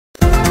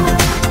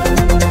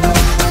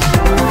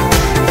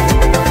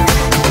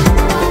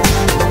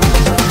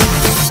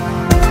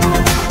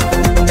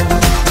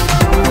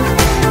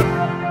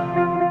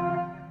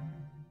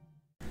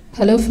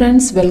Hello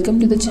friends, welcome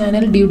to the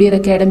channel Dewdear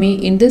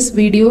Academy. In this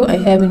video, I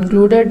have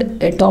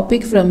included a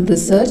topic from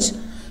research,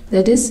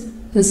 that is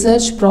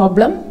research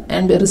problem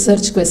and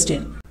research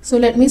question. So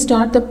let me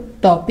start the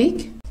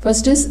topic.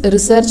 First is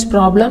research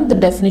problem, the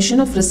definition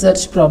of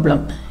research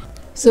problem.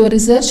 So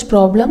research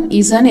problem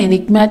is an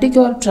enigmatic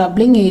or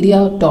troubling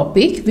area or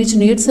topic which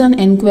needs an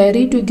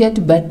enquiry to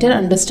get better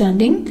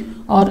understanding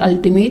or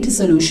ultimate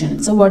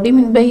solution. So what do you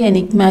mean by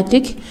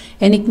enigmatic?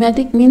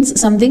 Enigmatic means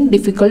something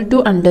difficult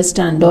to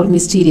understand or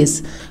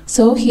mysterious.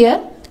 So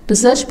here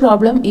research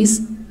problem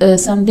is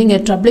something,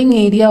 a troubling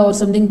area or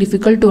something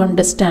difficult to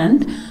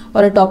understand,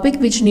 or a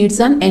topic which needs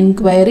an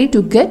enquiry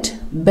to get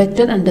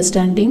better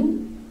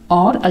understanding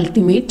or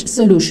ultimate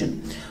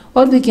solution.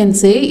 Or we can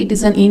say it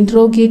is an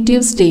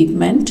interrogative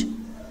statement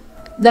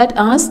that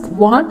asks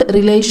what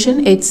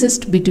relation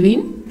exists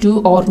between two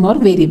or more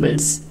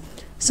variables.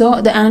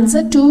 So the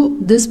answer to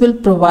this will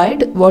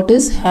provide what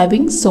is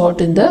having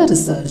sought in the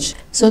research.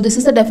 So this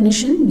is the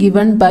definition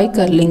given by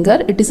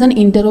Curlinger. It is an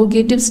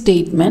interrogative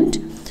statement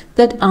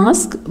that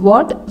asks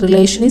what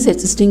relation is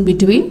existing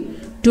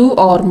between two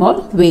or more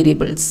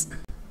variables.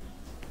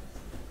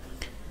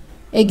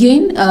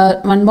 Again,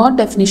 one more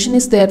definition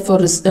is there for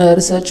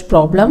research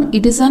problem.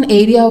 It is an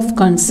area of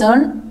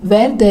concern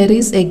where there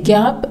is a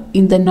gap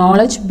in the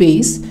knowledge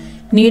base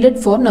needed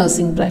for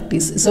nursing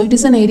practice. So it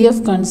is an area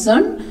of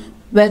concern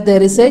where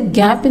there is a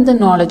gap in the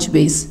knowledge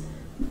base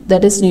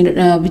that is needed,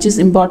 which is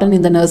important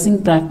in the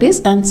nursing practice,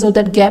 and so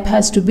that gap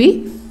has to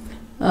be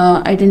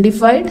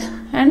identified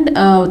and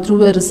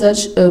through a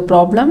research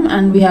problem,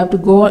 and we have to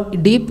go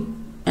deep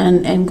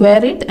and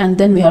inquire it, and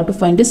then we have to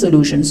find a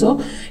solution.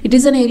 So it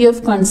is an area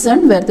of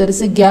concern where there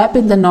is a gap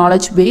in the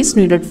knowledge base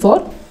needed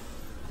for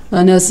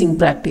nursing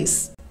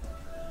practice.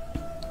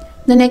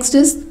 The next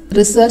is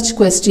research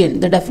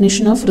question, the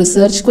definition of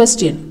research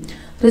question.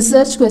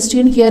 Research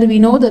question, here we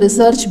know the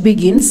research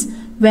begins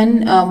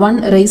when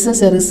one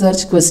raises a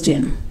research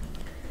question.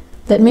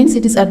 That means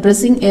it is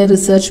addressing a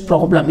research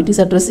problem. It is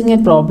addressing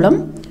a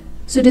problem.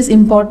 So it is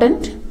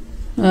important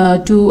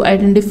to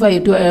identify,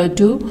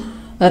 to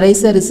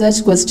raise a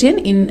research question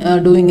in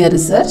doing a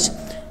research.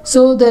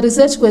 So the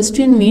research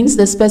question means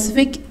the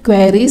specific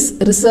queries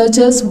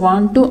researchers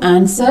want to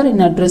answer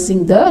in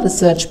addressing the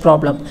research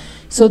problem.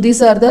 So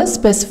these are the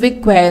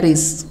specific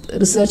queries.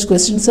 Research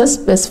questions are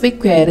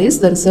specific queries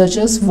the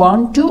researchers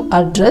want to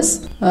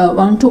address,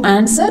 want to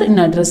answer in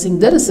addressing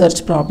the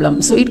research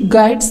problem. So it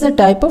guides the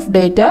type of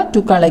data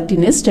to collect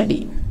in a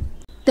study.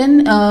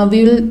 Then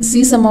we will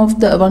see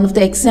one of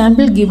the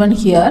example given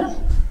here.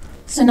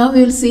 So now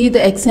we will see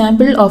the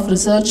example of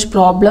research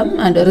problem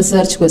and a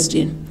research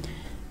question.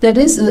 That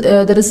is,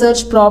 the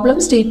research problem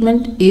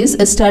statement is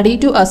a study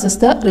to assess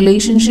the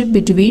relationship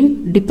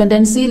between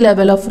dependency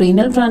level of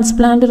renal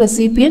transplant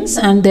recipients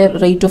and their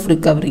rate of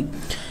recovery.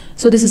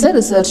 So this is a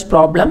research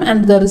problem,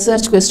 and the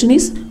research question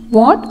is,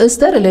 what is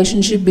the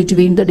relationship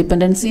between the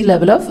dependency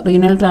level of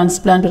renal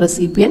transplant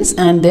recipients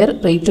and their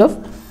rate of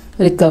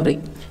recovery?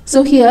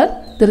 So here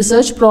the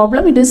research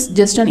problem, it is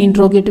just an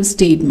interrogative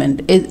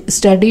statement, a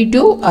study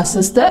to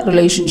assess the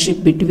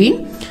relationship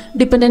between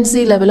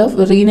dependency level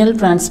of renal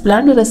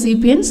transplant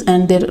recipients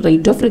and their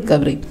rate of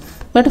recovery.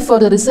 But for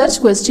the research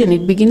question,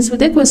 it begins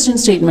with a question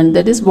statement,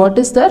 that is, what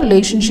is the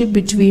relationship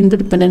between the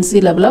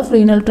dependency level of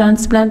renal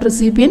transplant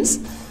recipients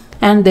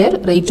and their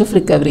rate of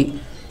recovery.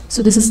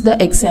 So this is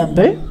the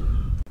example.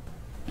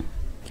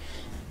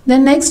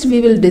 Then next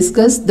we will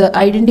discuss the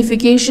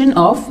identification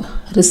of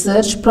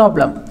research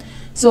problem.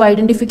 So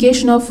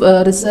identification of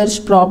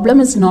research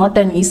problem is not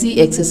an easy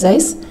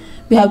exercise.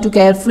 We have to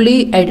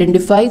carefully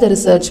identify the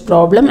research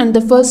problem, and the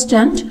first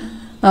and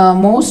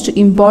most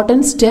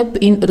important step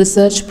in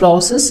research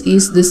process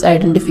is this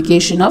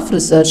identification of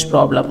research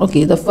problem.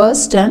 Okay, the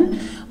first and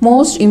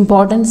most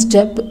important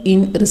step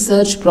in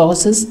research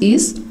process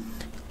is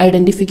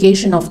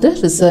identification of the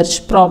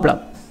research problem.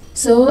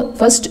 So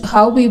first,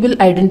 how we will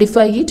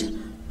identify it?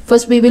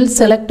 First we will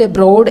select a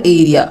broad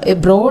area. A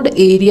broad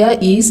area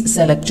is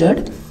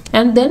selected,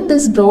 and then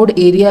this broad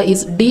area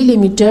is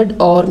delimited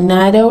or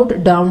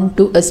narrowed down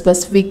to a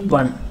specific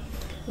one.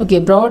 Okay,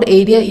 broad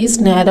area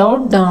is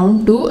narrowed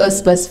down to a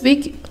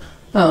specific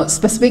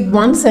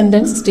one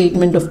sentence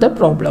statement of the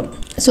problem.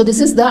 So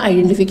this is the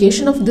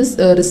identification of this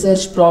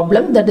research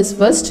problem. That is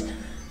first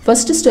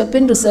step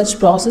in research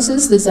process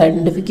is this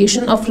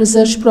identification of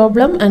research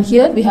problem, and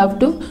here we have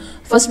to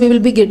first we will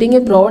be getting a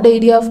broad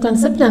area of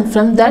concept, and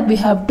from that we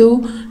have to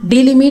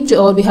delimit,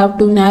 or we have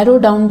to narrow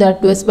down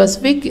that to a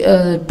specific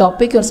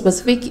topic or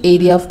specific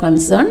area of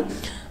concern,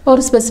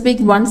 or specific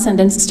one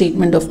sentence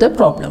statement of the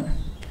problem.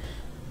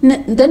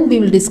 Then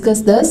we will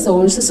discuss the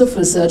sources of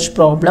research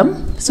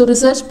problem. So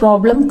research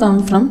problem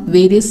come from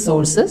various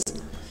sources.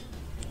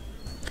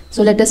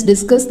 So let us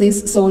discuss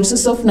these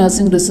sources of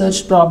nursing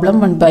research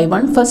problem one by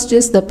one. First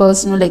is the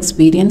personal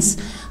experience,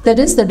 that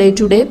is the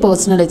day-to-day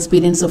personal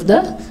experience of the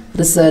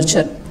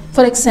researcher.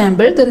 For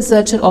example, the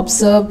researcher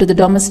observed the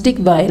domestic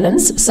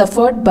violence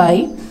suffered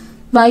by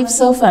wives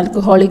of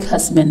alcoholic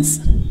husbands.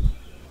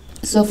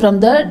 So from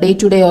the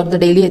day-to-day or the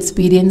daily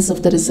experience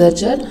of the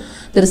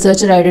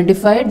researcher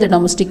identified the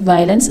domestic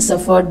violence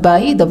suffered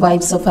by the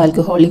wives of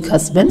alcoholic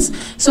husbands.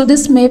 So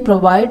this may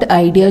provide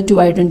idea to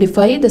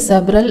identify the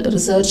several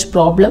research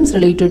problems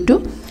related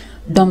to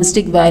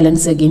domestic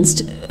violence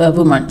against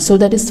women. So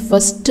that is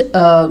first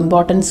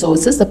important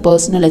sources, the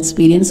personal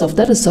experience of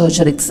the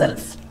researcher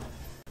itself.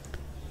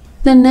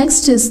 Then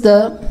next is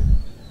the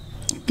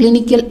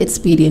clinical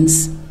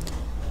experience.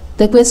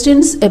 The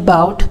questions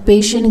about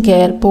patient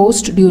care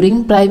posed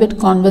during private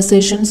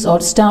conversations or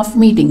staff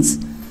meetings.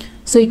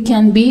 So it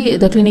can be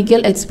the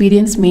clinical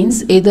experience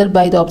means either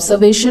by the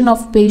observation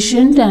of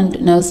patient and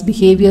nurse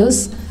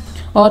behaviors,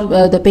 or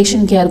the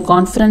patient care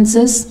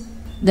conferences,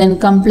 then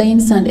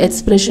complaints and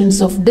expressions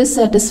of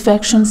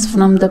dissatisfactions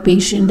from the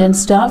patient and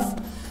staff.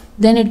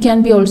 Then it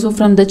can be also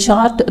from the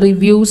chart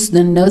reviews,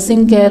 then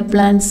nursing care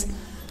plans,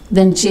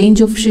 then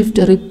change of shift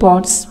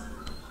reports.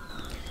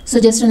 So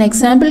just an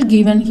example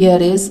given here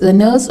is the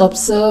nurse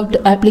observed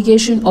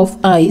application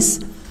of ice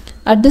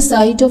at the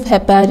site of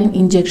heparin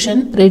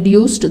injection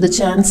reduced the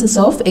chances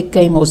of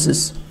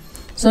ecchymosis.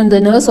 So the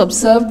nurse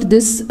observed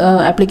this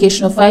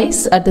application of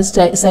ice at the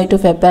site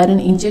of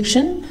heparin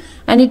injection,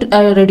 and it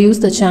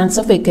reduced the chance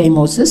of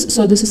ecchymosis.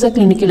 So this is a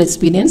clinical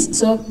experience.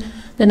 So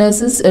the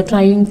nurses are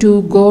trying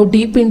to go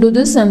deep into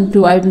this and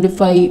to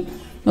identify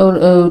or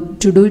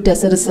to do it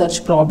as a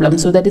research problem.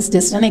 So that is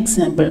just an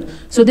example.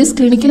 So these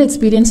clinical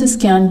experiences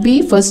can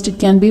be, first it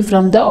can be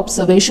from the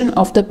observation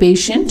of the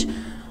patient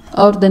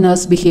or the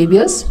nurse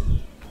behaviors,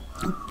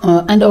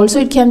 and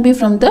also it can be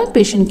from the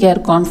patient care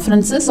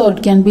conferences, or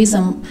it can be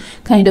some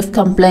kind of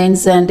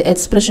complaints and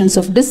expressions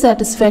of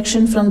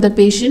dissatisfaction from the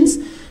patients.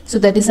 So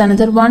that is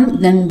another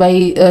one. Then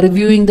by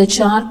reviewing the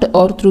chart,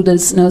 or through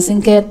this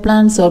nursing care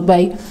plans, or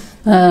by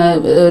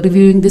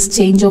reviewing this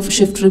change of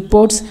shift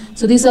reports.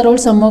 So these are all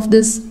some of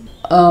these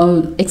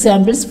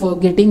examples for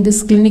getting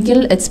this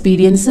clinical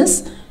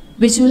experiences,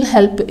 which will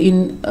help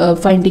in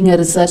finding a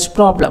research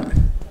problem.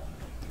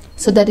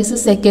 So that is the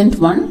second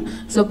one.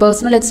 So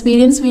personal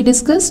experience we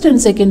discussed,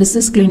 and second is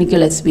this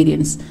clinical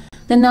experience.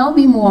 Then now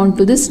we move on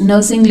to this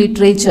nursing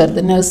literature,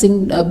 the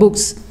nursing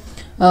books,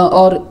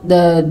 or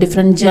the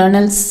different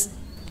journals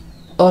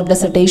or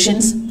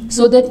dissertations.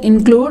 So that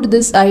include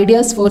these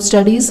ideas for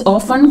studies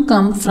often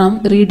come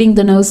from reading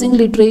the nursing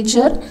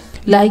literature,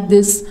 like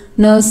this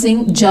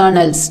nursing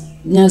journals,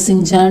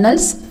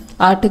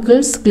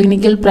 articles,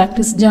 clinical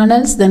practice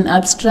journals, then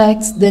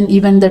abstracts, then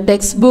even the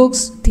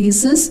textbooks,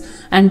 thesis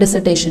and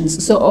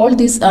dissertations. So all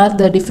these are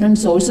the different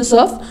sources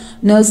of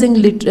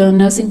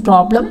nursing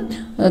problem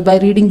by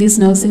reading these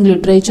nursing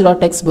literature or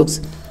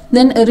textbooks.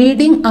 Then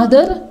reading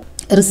other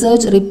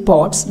research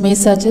reports may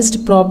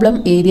suggest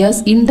problem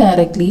areas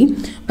indirectly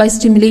by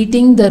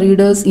stimulating the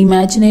reader's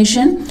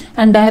imagination,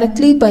 and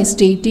directly by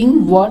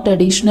stating what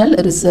additional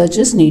research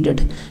is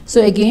needed.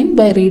 So again,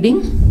 by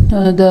reading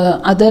the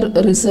other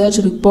research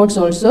reports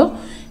also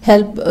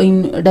help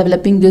in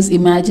developing this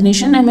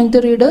imagination among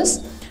the readers,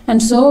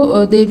 and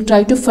so they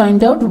try to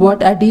find out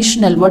what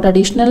additional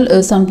additional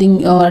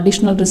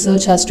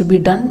research has to be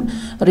done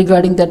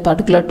regarding that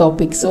particular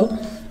topic. So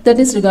that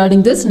is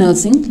regarding this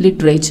nursing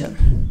literature.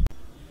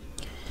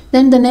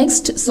 Then the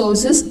next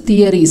source is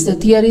theories. The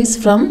theories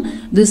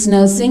from this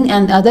nursing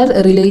and other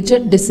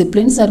related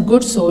disciplines are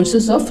good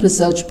sources of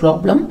research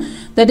problem.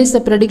 That is,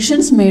 the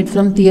predictions made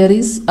from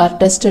theories are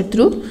tested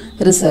through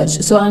research.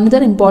 So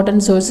another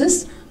important source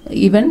is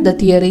even the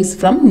theories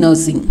from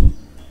nursing.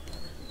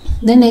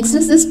 Then next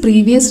is this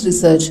previous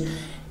research.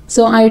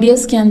 So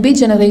ideas can be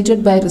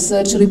generated by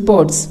research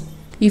reports.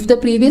 If the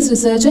previous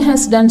researcher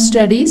has done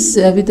studies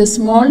with a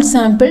small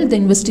sample, the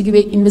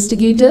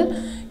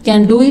investigator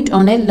can do it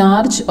on a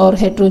large or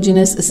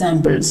heterogeneous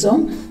sample.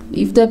 So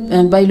if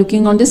by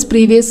looking on this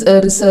previous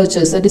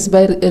researchers, that is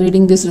by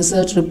reading this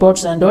research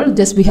reports and all,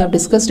 just we have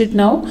discussed it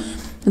now,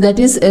 that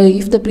is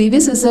if the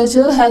previous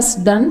researcher has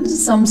done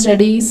some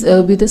studies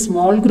with a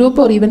small group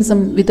or even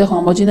some with a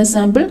homogeneous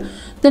sample,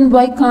 then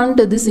why can't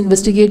this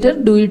investigator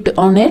do it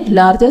on a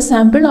larger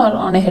sample or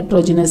on a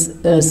heterogeneous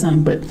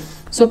sample?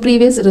 So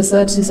previous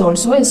research is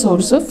also a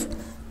source of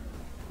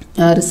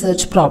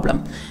research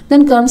problem.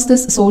 Then comes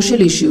this social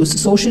issues.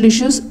 Social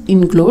issues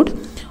include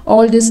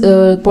all these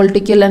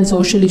political and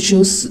social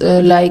issues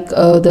like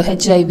the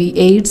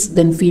HIV/AIDS,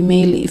 then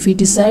female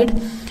feticide,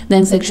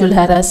 then sexual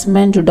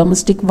harassment,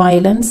 domestic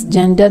violence,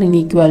 gender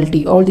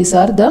inequality. All these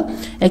are the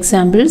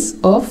examples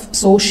of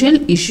social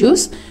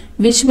issues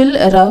which will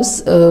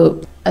arouse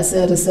as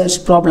a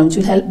research problem, which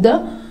will help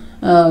the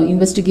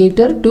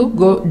investigator to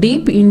go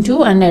deep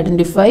into and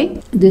identify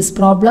this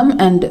problem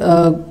and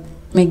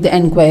make the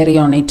enquiry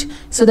on it.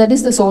 So that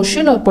is the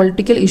social or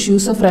political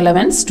issues of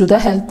relevance to the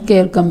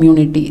healthcare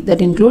community.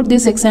 That include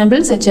these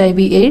examples: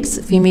 HIV/AIDS,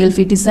 female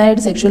feticide,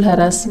 sexual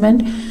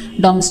harassment,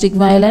 domestic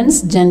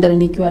violence, gender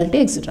inequality,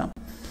 etc.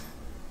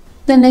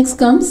 Then next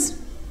comes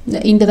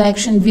the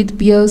interaction with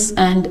peers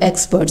and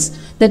experts.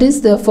 That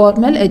is the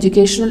formal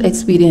educational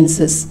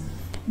experiences.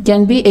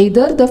 Can be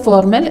either the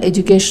formal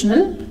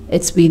educational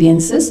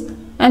experiences,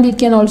 and it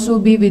can also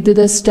be with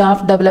the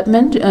staff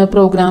development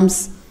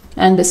programs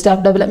and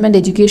staff development,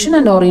 education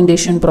and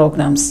orientation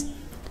programs.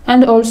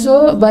 And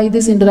also by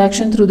this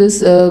interaction through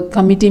this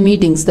committee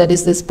meetings, that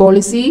is this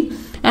policy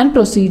and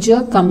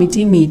procedure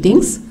committee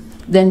meetings,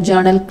 then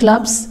journal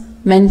clubs,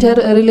 mentor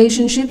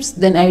relationships,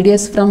 then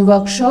ideas from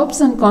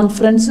workshops and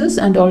conferences,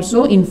 and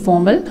also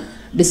informal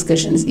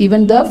discussions.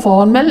 Even the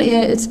formal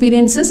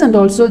experiences and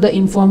also the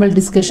informal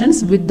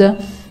discussions with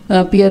the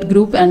peer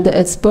group and the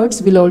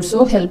experts will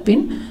also help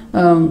in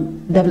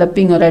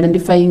developing or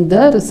identifying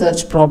the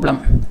research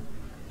problem.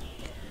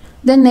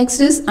 Then next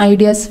is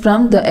ideas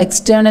from the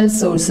external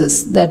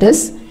sources. That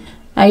is,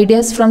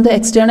 ideas from the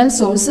external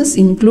sources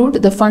include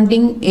the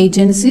funding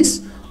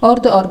agencies or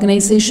the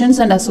organizations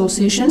and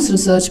associations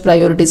research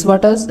priorities.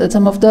 What are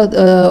some of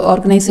the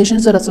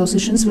organizations or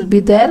associations will be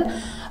there,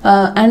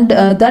 and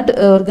that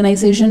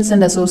organizations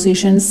and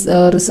associations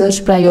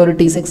research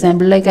priorities,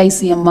 example like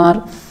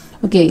ICMR.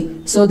 Okay,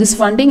 so this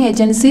funding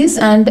agencies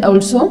and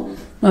also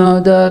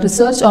the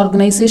research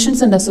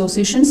organizations and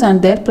associations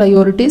and their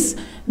priorities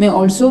may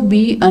also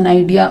be an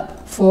idea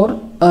for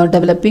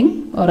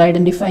developing or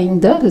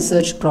identifying the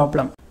research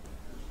problem.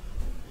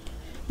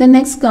 Then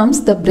next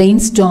comes the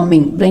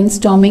brainstorming.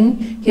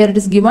 Brainstorming, here it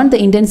is given,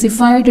 the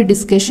intensified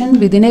discussion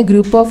within a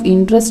group of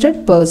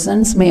interested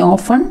persons may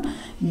often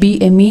be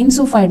a means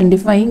of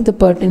identifying the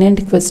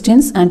pertinent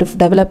questions and of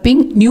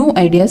developing new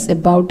ideas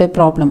about a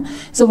problem.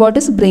 So what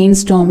is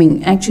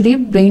brainstorming? Actually,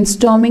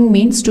 brainstorming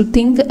means to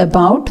think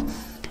about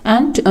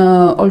and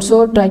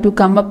also try to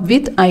come up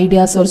with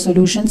ideas or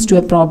solutions to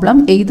a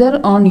problem, either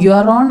on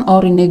your own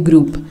or in a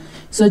group.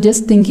 So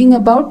just thinking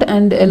about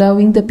and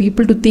allowing the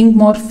people to think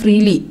more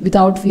freely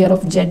without fear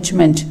of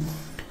judgment.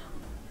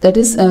 That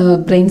is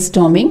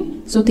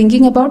brainstorming. So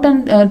thinking about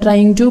and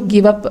trying to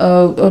give up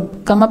or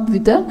come up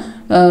with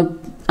a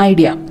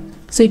idea.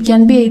 So it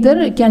can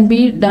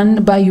be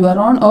done by your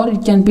own or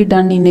it can be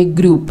done in a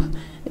group,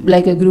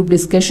 like a group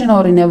discussion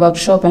or in a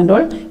workshop and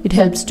all. It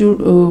helps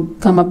to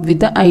come up with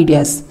the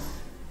ideas.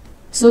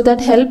 So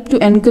that help to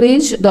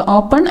encourage the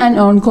open and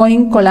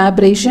ongoing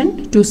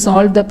collaboration to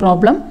solve the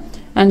problem,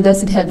 and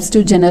thus it helps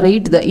to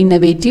generate the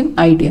innovative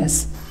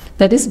ideas.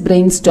 That is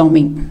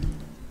brainstorming.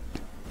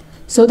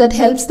 So that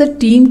helps the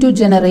team to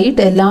generate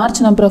a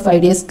large number of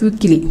ideas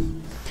quickly.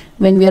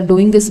 When we are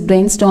doing this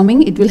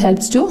brainstorming, it will help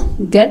to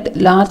get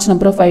large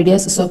number of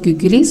ideas so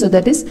quickly. So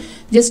that is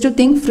just to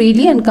think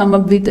freely and come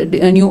up with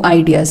new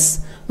ideas.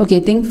 Okay,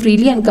 think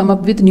freely and come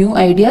up with new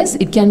ideas.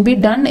 It can be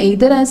done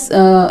either as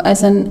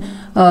an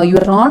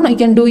your own. You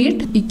can do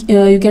it.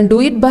 You can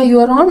do it by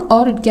your own,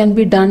 or it can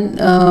be done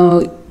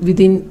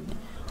within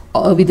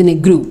a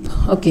group.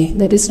 Okay,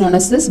 that is known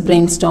as this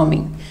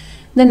brainstorming.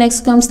 The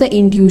next comes the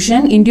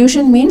intuition.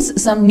 Intuition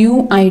means some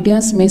new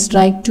ideas may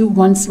strike to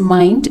one's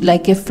mind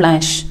like a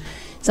flash.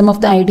 Some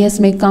of the ideas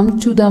may come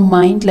to the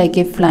mind like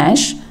a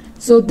flash.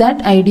 So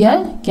that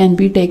idea can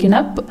be taken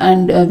up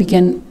and we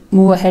can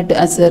move ahead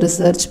as a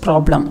research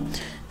problem.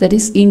 That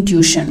is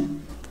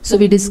intuition. So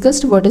we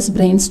discussed what is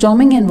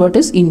brainstorming and what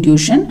is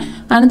intuition.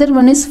 Another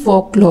one is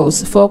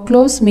folklores.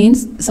 Folklores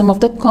means some of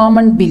the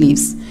common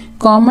beliefs.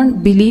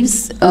 Common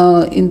beliefs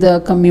in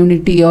the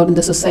community or in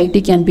the society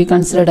can be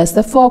considered as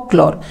the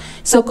folklore.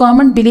 So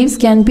common beliefs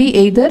can be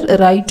either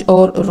right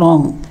or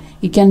wrong.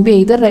 It can be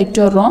either right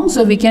or wrong.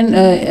 So we can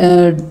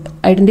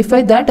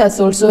identify that as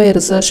also a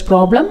research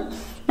problem,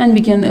 and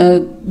we can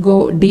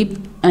go deep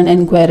and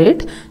inquire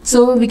it.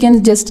 So we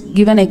can just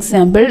give an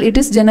example. It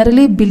is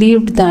generally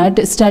believed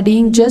that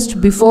studying just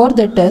before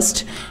the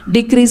test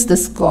decreases the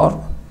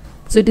score.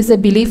 So it is a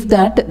belief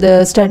that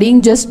the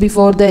studying just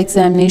before the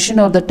examination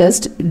or the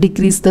test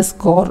decreases the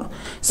score.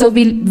 So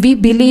we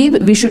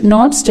believe we should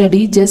not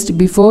study just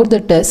before the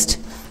test.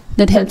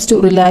 That helps to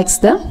relax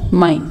the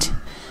mind.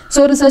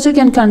 So a researcher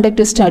can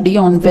conduct a study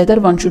on whether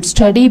one should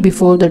study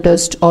before the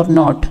test or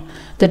not.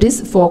 That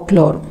is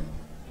folklore.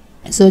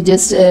 So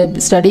just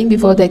studying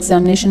before the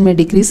examination may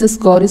decrease the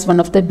score is one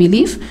of the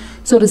belief.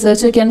 So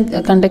researcher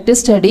can conduct a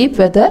study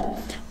whether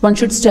one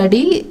should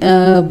study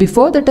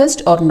before the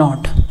test or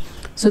not.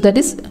 So that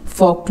is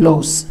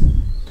folklores.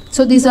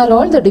 So these are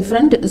all the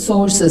different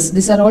sources.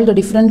 These are all the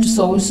different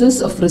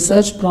sources of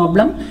research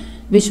problem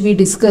which we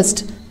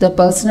discussed. The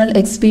personal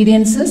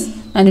experiences,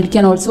 and it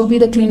can also be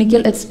the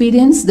clinical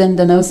experience, then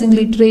the nursing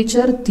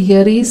literature,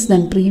 theories,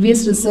 then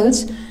previous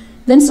research,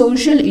 then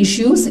social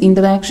issues,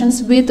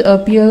 interactions with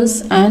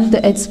peers and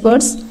the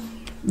experts,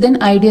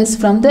 then ideas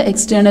from the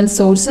external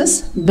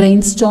sources,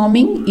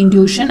 brainstorming,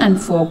 intuition and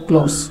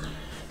folklores.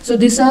 So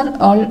these are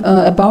all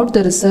about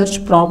the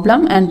research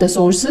problem and the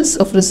sources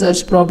of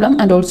research problem,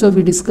 and also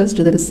we discussed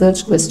the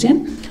research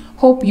question.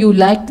 Hope you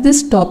liked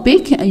this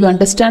topic, you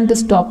understand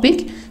this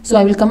topic. So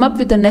I will come up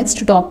with the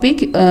next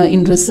topic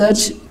in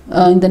research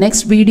in the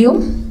next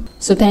video.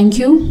 So thank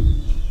you.